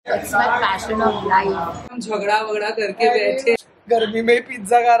It's my passion of life. हम झगड़ा वगड़ा करके बैठे गर्मी में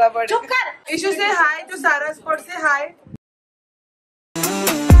पिज्जा खाना पड़े. चुप कर. इशू से हाय to सारा स्पॉट से हाय.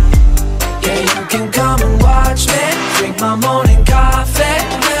 Yeah, you can come and watch me drink my morning coffee.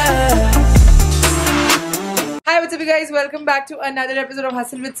 Hi, what's up you guys? Welcome back to another episode of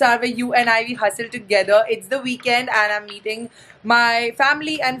Hustle with Sar, where you and I, we hustle together. It's the weekend and I'm meeting my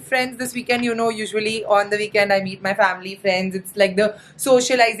family and friends this weekend. You know, usually on the weekend I meet my family, friends. It's like the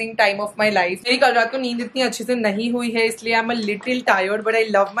socializing time of my life. मेरी कल रात को नींद इतनी अच्छे से नहीं हुई है, इसलिए I'm a little tired, but I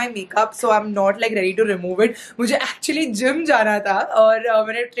love my makeup, so I'm not like ready to remove it. मुझे actually gym जाना था और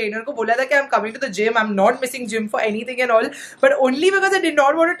मैंने trainer को बोला था कि I'm coming to the gym. I'm not missing gym for anything and all, but only because I did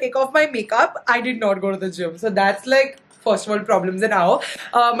not want to take off my makeup, I did not go to the gym. So that's like first world problems. And now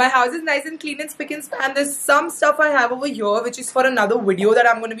my house is nice and clean and spick and span. There's some stuff I have over here which is for another video that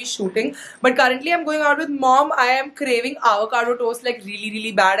I'm going to be shooting, but currently I'm going out with mom. I am craving avocado toast like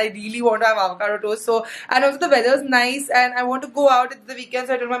really bad. I really want to have avocado toast. So, and also the weather is nice and I want to go out. It's the weekend,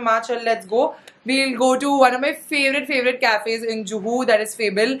 so I told my ma, chal, let's go. We'll go to one of my favorite cafes in Juhu, that is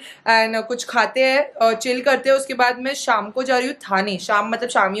Fable, and कुछ खाते हैं, chill करते हैं. उसके बाद मैं शाम को जा रही हूँ थाने. शाम मतलब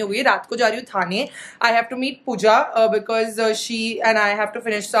शाम ही हो गई, रात को जा रही हूँ थाने. I have to meet Pooja because she and I have to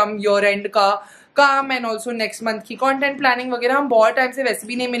finish some year-end का काम and also next month की content planning वगैरह. हम बहुत टाइम से वैसे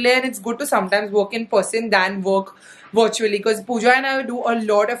भी नहीं मिले and it's good to sometimes work in person than work virtually, because Pooja and I do a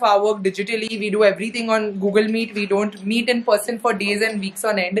lot of our work digitally. We do everything on Google Meet. We don't meet in person for days and weeks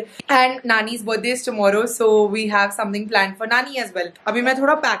on end. And Naani's birthday is tomorrow, so we have something planned for Naani as well. अभी मैं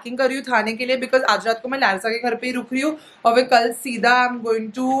थोड़ा packing कर रही हूँ थाने के लिए, because आज रात को मैं लालसा के घर पे ही रुक रही हूँ और फिर कल सीधा I'm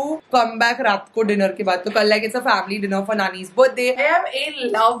going to come back रात को dinner के बाद. तो कल like it's a family dinner for Naani's birthday. I am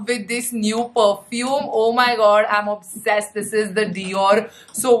in love with this new perfume. Oh my god, I'm obsessed. This is the Dior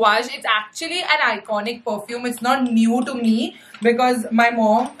Sauvage. It's actually an iconic perfume. It's not new to me because my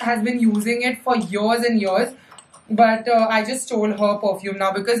mom has been using it for years and years, but I just stole her perfume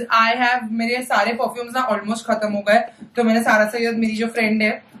now because I have मेरे सारे perfumes ना almost खत्म हो गए. तो मैंने सारा सैयद मेरी जो friend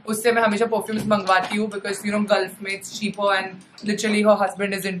है उससे मैं हमेशा perfumes मंगवाती हूँ, because you know Gulf में it's cheaper and literally her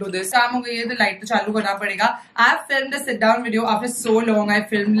husband is into this. शाम हो गई है तो light तो चालू करना पड़ेगा. I have filmed a sit down video after so long. I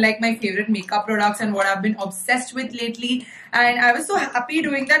filmed like my favorite makeup products and what I've been obsessed with lately, and I was so happy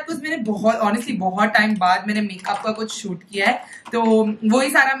doing that because मैंने बहुत honestly बहुत time बाद मैंने makeup का कुछ shoot किया है. तो वही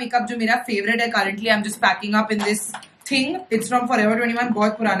सारा makeup जो मेरा favorite है currently I'm just packing up in this thing. It's from Forever 21.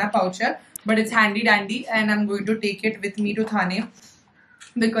 बहुत पुराना pouch है, but it's handy dandy and I'm going to take it with me to Thane.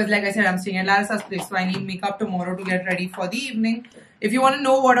 Because like I said, I'm staying at Larsa's place, so I need makeup tomorrow to get ready for the evening. If you want to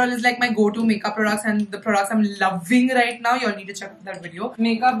know what all is like my go-to makeup products and the products I'm loving right now, you'll need to check out that video.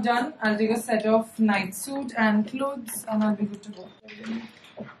 Makeup done. I'll take a set of night suit and clothes and I'll be good to go.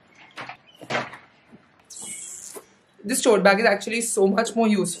 This tote bag is actually so much more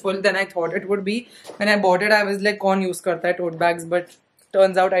useful than I thought it would be. When I bought it, I was like, "Kaun use karta hai tote bags?" But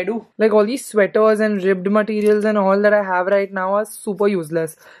turns out I do. Like all these sweaters and ribbed materials and all that I have right now are super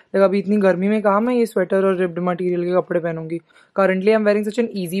useless. Like अभी इतनी गर्मी में कहाँ मैं ये sweater और ribbed material के कपड़े पहनूंगी. Currently I'm wearing such an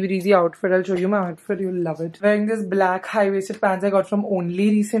easy breezy outfit. I'll show you my outfit. You'll love it. Wearing this black high-waisted pants I got from Only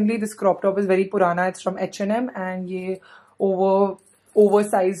recently. This crop top is very purana. It's from H&M, and ये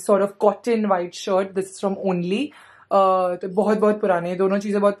oversized sort of cotton white shirt. This is from Only. तो बहुत पुराने हैं. दोनों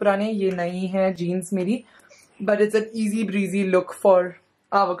चीजें बहुत पुराने हैं. ये नई है jeans मेरी. But it's an easy breezy look for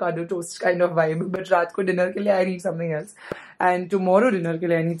avocado toast kind of vibe. But रात को dinner के लिए I need something else, and tomorrow dinner के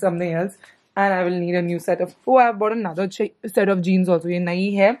लिए I need something else, and I will need a new set of. Oh, I bought another set of jeans also. ये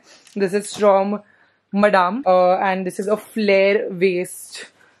नई है. This is from Madame, and this is a flare waist,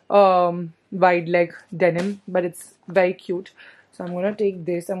 wide leg denim, but it's very cute. So I'm gonna take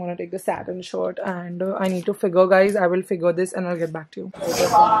this. I'm gonna take the satin shirt, and I need to figure, guys. I will figure this, and I'll get back to you.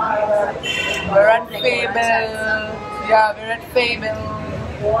 We're at Fable. Yeah, we're at Fable.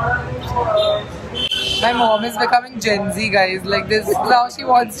 My mom is becoming Gen Z, guys. Like this, now she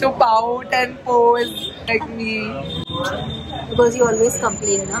wants to pout and pose like me. Because you always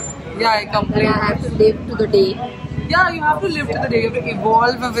complain, na? Yeah, I complain. And I have to live to the day. Yeah, you have to live to the day. You have to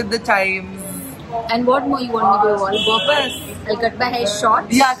evolve with the times. And what more you want me to evolve? Purpose. I'll cut my hair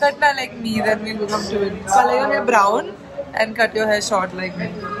short. Yeah, cut my like me, then we'll become twins. Color your hair brown and cut your hair short like me.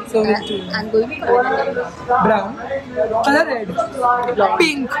 So we'll twins. I'm going to color red. Brown. Color red. Blonde.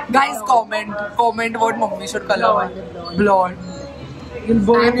 Pink. Guys, comment what mommy should color. Blonde. You'll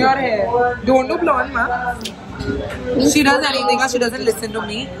burn your hair. Don't do blonde, ma. She does anything, she doesn't listen to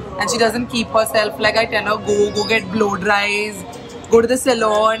me, and she doesn't keep herself. Like I tell her, go get blow dries, go to the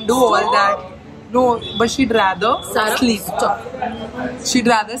salon, do all that. No, but she'd rather sleep. Stop. She'd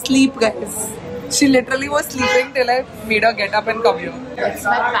rather sleep, guys. She literally was sleeping till I made her get up and come here. It's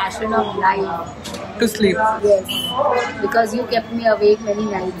my passion of life. To sleep. Yes. Because you kept me awake many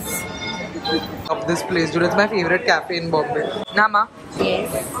nights. Of this place, dude. It's my favorite cafe in Bombay. Nama?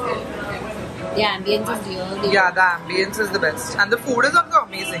 Yes. The ambience is really... Yeah, the ambience is the best. And the food is also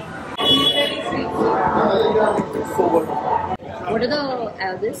amazing. What are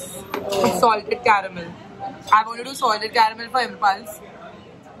the this? It's salted caramel. I want to do salted caramel for impulse.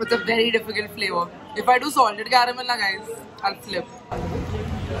 It's a very difficult flavor. If I do salted caramel, na guys, I'll flip.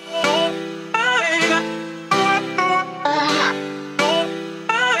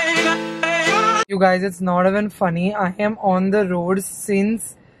 You guys, it's not even funny. I am on the road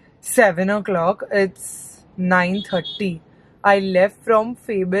since 7 o'clock. It's 9:30. I left from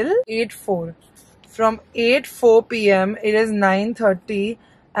Fable 8:04. From 8:04 p.m. it is 9:30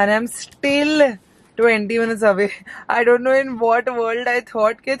 and I'm still 20 minutes away. I don't know in what world I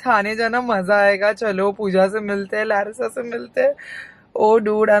thought कि थाने जाना मजा आएगा. चलो पूजा से मिलते हैं, Larissa से मिलते हैं. Oh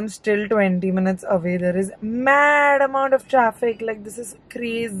dude, I'm still 20 minutes away. There is mad amount of traffic. Like this is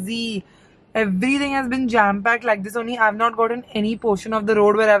crazy. Everything has been jam-packed like this only. I've not gotten any portion of the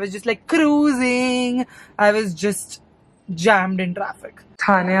road where I was just like cruising. I was just jammed in traffic.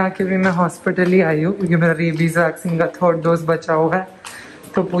 थाने आके भी मैं hospital ही आई हूँ क्योंकि मेरा rabies vaccine का 3rd dose बचा हुआ है.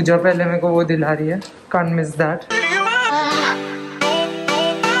 तो पूजा पहले मेरे को वो दिला रही है. Can't miss that.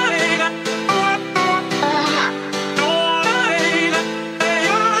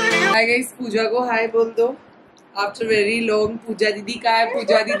 Hi guys, पूजा को हाय बोल दो. After very long, पूजा दीदी का है,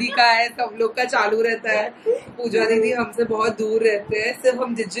 पूजा दीदी का है, सब लोग का चालू रहता है. पूजा दीदी हमसे बहुत दूर रहते हैं, सिर्फ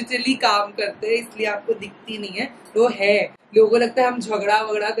हम डिजिटली काम करते हैं इसलिए आपको दिखती नहीं है. तो है, लोगों को लगता है हम झगड़ा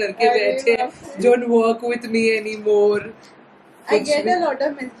वगड़ा करके बैठे हैं. Don't work with me anymore. I get a lot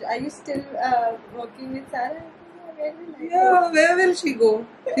of messages. Are you still working with Sarah? Yeah, where will she go?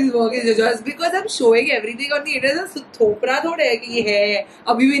 She's working just because I'm showing everything on the internet. थोपरा थोड़े है कि ये है,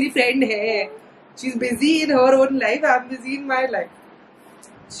 अभी मेरी friend है. She's busy in her own life. I'm busy in my life.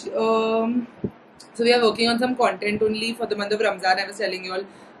 So we are working on some content only for the month of Ramzan. I was telling you all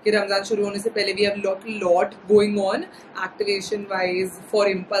कि Ramzan शुरू होने से पहले we have lot going on activation wise for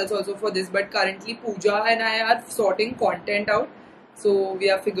Impulse also for this. But currently Pooja and I are sorting content out. So we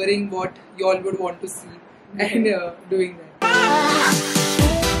are figuring what y'all would want to see and doing that.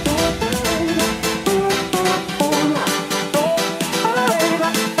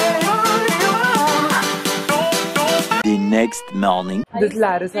 The next morning. This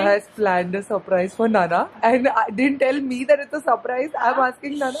Larissa has planned a surprise for Nana and didn't tell me that it's a surprise. I'm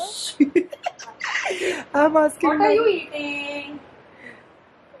asking Nana. I'm asking What Nana. are you eating?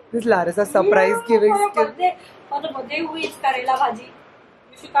 This Larissa surprise giving skill. For the birthday, who eats Karela bhaji?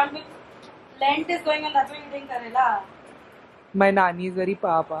 You should come with Lent is going on, that's why you're eating Karela. My Naani is very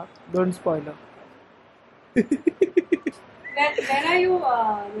papa. Don't spoil her. When are you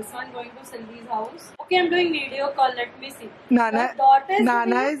this one going to Sylvie's house? Okay, I'm doing video call, let me see. Nana,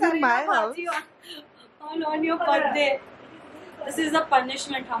 Nana is in my house. On your birthday. This is the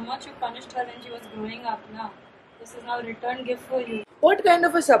punishment. How much you punished her when she was growing up now. This is now return gift for you. What kind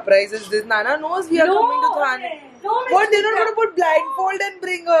of a surprise is this? Nana knows we are coming to Thane. What? They're not going to put blindfold and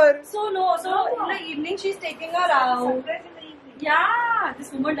bring her. So in the evening she's taking her out. Yeah,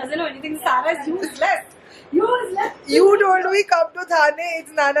 this woman doesn't know anything. Sarah is useless. You told me come to Thane.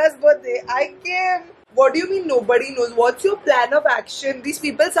 It's Nana's birthday. I came. What do you mean nobody knows? What's your plan of action? These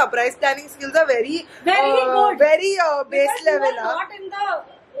people's surprise planning skills are very good. Very base because level. You are not in the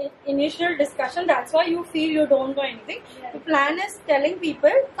initial discussion. That's why you feel you don't know anything. The plan is telling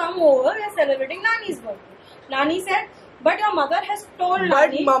people, come over, we are celebrating Nani's birthday. Nani said, but your mother has told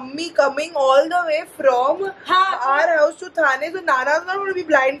Nani. But mummy coming all the way from our house to Thane, so Nana's not going to be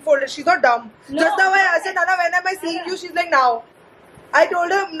blindfolded. She's not dumb. No. Just now I said, Nana, when am I seeing you? She's like, now. I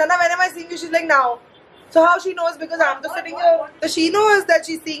told her, Nana, when am I seeing you? She's like, now. So how she knows? Because I'm just sitting here. So she knows that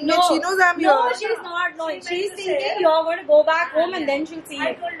she's seeing me. She knows I'm here. No, she's not knowing. She's thinking you're going to go back home and then she'll see you.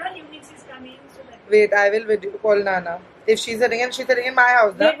 I told her evening she's coming. So that Wait, I will video call Nana. If she's sitting in my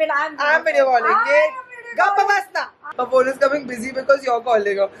house. Wait, I'm video calling. Her phone is coming busy because you're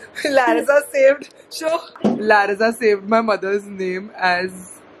calling her. Larissa saved my mother's name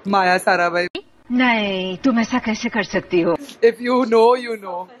as Maya Sarabhai. नहीं, तुम ऐसा कैसे कर सकती हो? If you know, you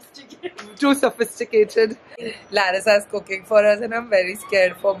know. Too sophisticated. Larissa is cooking for us and I'm very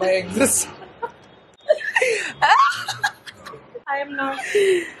scared for my existence. I am not.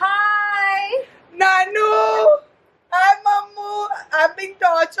 Hi! Nanu! Hi, Mammu! I'm being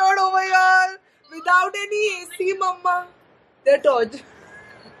tortured over here without any AC, Mama. They're tortured.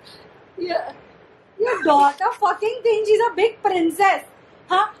 Yeah. Your daughter fucking thinks she's a big princess.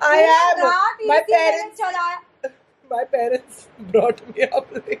 हाँ, I am. रात My AC parents. चलाया. My parents brought me up.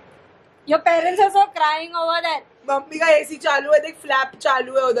 Your parents are so crying over there. Mummy का AC चालू है, देख flap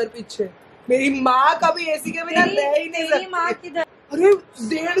चालू है उधर पीछे. मेरी माँ कभी एसी के बिना रह ही नहीं तेरी माँ सकती. किधर? अरे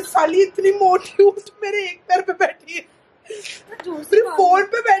 1.5 साल इतनी मोटी हूँ तो मेरे एक पैर पे बैठी है. मेरे फोन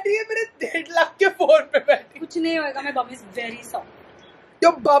पे बैठी है, मेरे 1.5 लाख के फोन पे बैठी. कुछ नहीं होएगा. My bum is very soft.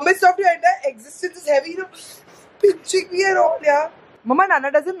 Your bum is soft. Your entire existence is heavy. You know, pinching me and all. Yeah. Mama,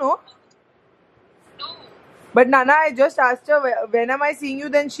 Nana doesn't know. No. But Nana, I just asked her when am I seeing you.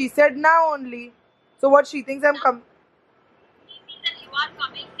 Then she said now only. So what she thinks I'm coming.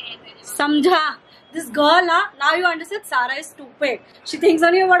 Samjha. This girl, now you understand. Sarah is stupid. She thinks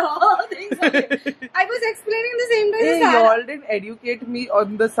only about all things. I was explaining the same time. Hey, you all didn't educate me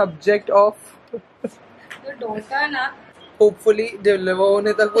on the subject of. Your daughter, na. Hopefully, deliver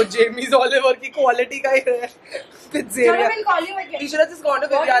होने तक वो Jamie's Oliver की quality का ही है. Chalo, we'll call you again. You should have just gone to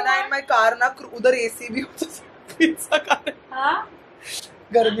Viviana in my car ना. उधर AC भी हो तो पिज़्ज़ा खाने. हाँ.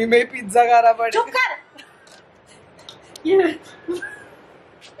 गर्मी में पिज़्ज़ा खाना पड़े. चुप कर.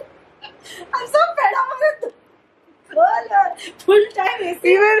 I'm so fed up with it. Full time AC.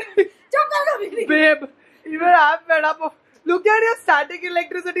 Even चुप कर कभी. babe, even I'm fed up of. Look at your static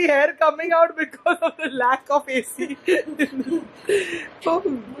electricity hair coming out because of the lack of AC.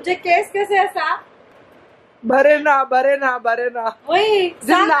 मुझे case कैसे ऐसा? भरे ना. वही.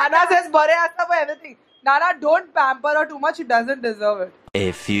 Just Nana says भरे ऐसा for everything. Nana, don't pamper her too much. She doesn't deserve it.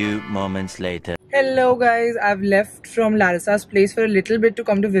 A few moments later. Hello guys, I've left from Larissa's place for a little bit to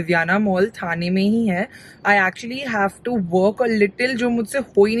come to Viviana Mall. थाने में ही है. I actually have to work a little, जो मुझसे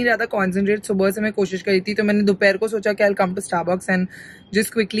हो ही नहीं रहा था concentrate. सुबह से मैं कोशिश करी थी तो मैंने दोपहर को सोचा कि I'll come to Starbucks and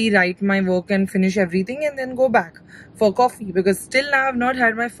just quickly write my work and finish everything and then go back for coffee because still now I've not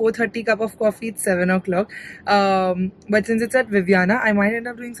had my 4:30 cup of coffee. It's 7 o'clock. But since it's at Viviana, I might end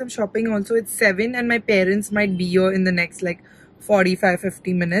up doing some shopping also. It's 7 and my parents might be here in the next like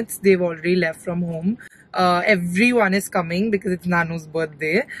 45-50 minutes. They've already left from home. Everyone is coming because it's Nanu's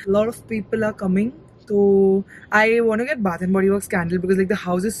birthday. A lot of people are coming. So I want to get Bath and Body Works candle because like the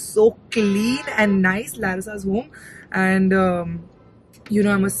house is so clean and nice. Larissa's home and you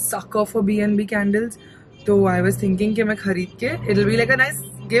know I'm a sucker for B&B candles. So I was thinking कि मैं खरीद के it'll be like a nice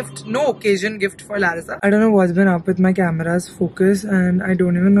gift, no occasion gift for Larissa. I don't know what's been up with my camera's focus and I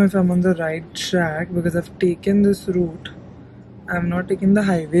don't even know if I'm on the right track because I've taken this route. I'm not taking the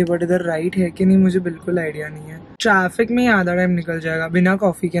highway but इधर right है कि नहीं मुझे बिल्कुल idea नहीं है. Traffic में ही आधा टाइम निकल जाएगा बिना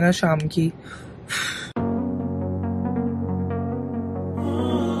कॉफी के ना शाम की.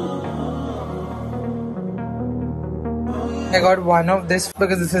 I got one of this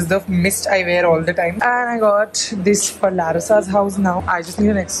because this is the mist I wear all the time. And I got this for Larissa's house now. I just need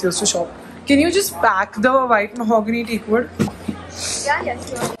an excuse to shop. Can you just pack the white mahogany teakwood? Yeah,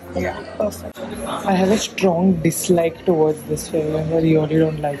 sure. Yeah, perfect. I have a strong dislike towards this fragrance. I really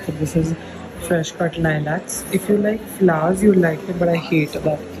don't like it. This is fresh cut lilacs. If you like flowers, you like it, but I hate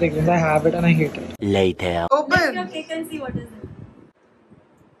that fragrance. I have it and I hate it. Later. Open! Your cake and see what is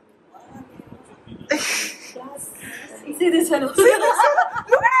it. See this one. Look at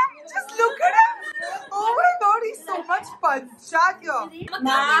him! Just look at him! Oh my god, he's so much panchak here.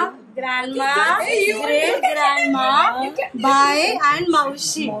 Ma, grandma, great grandma, bhai and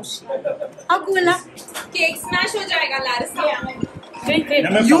maushi. Agula. Cake smash हो जाएगा Larissa. Wait.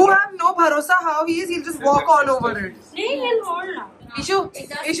 You have no bharosa how he is. He'll just walk all over it. नहीं, he'll hold now.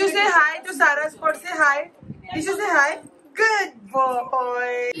 Ishu say hi to Sarah's spot. Say hi. Ishu say hi. Good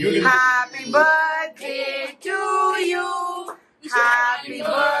boy. Happy birthday to you. Happy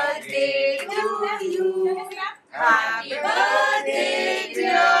birthday to you. Happy birthday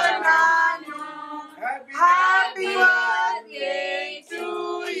dear Nanu. Happy birthday to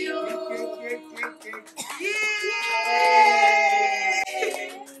you.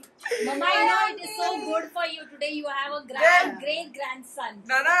 Mama, I know it is so good for you. Today you have a great grandson.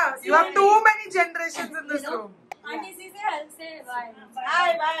 Nana, you have too many generations in this room. Auntie, say bye. Bye.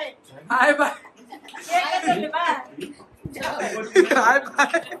 Hi, bye. Hi, bye.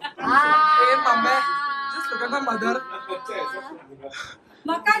 Hey, mama. Just look at my mother.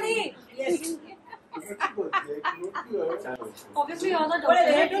 Makani. Yes. Obviously, you're the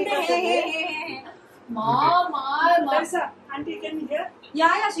daughter. Mom. Auntie, can you hear?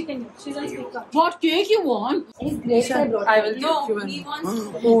 Yeah, she can hear. She's on speaker. What cake you want? He's great. I will kick you in. He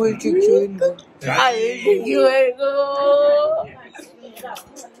wants Who will kick you in? I will kick you and go.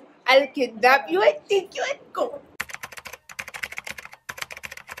 I'll kidnap you and take you and go.